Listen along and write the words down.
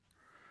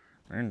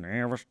and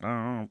never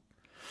stop.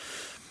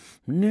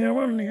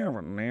 Never,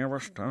 never, never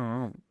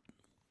stop.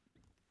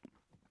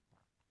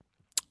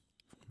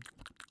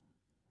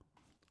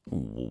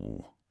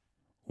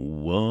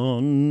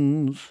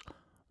 Once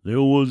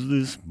there was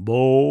this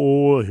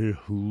boy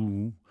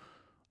who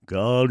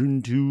got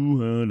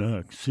into an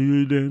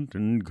accident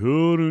and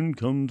couldn't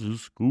come to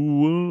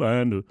school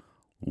and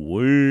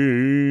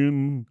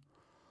win.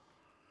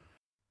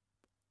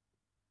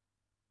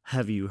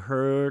 Have you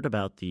heard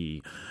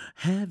the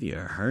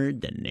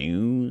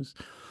news?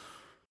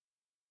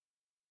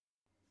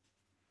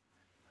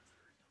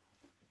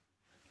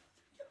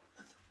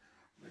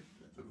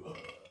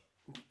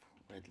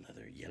 Red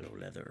leather, yellow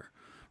leather.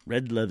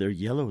 Red leather,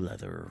 yellow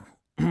leather.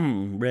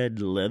 Red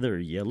leather,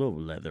 yellow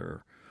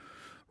leather.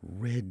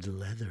 Red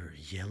leather,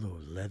 yellow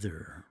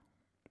leather.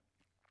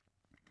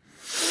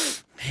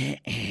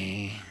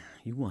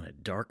 You want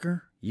it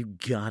darker? You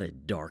got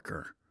it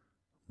darker,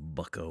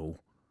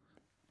 bucko.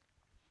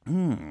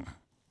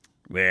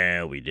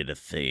 Well, we did a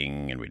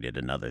thing and we did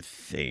another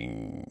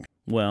thing.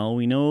 Well,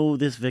 we know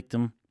this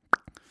victim.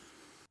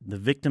 The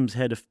victim's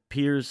head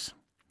appears.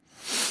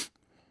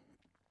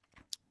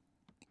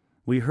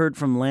 We heard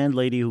from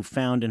landlady who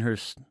found in her...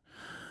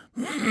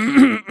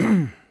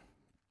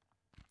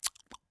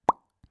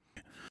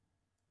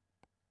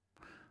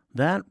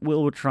 That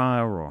will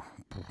try.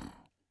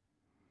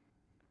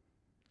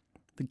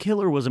 The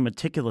killer was a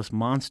meticulous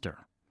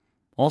monster.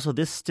 Also,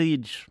 this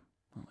stage...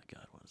 Oh, my God.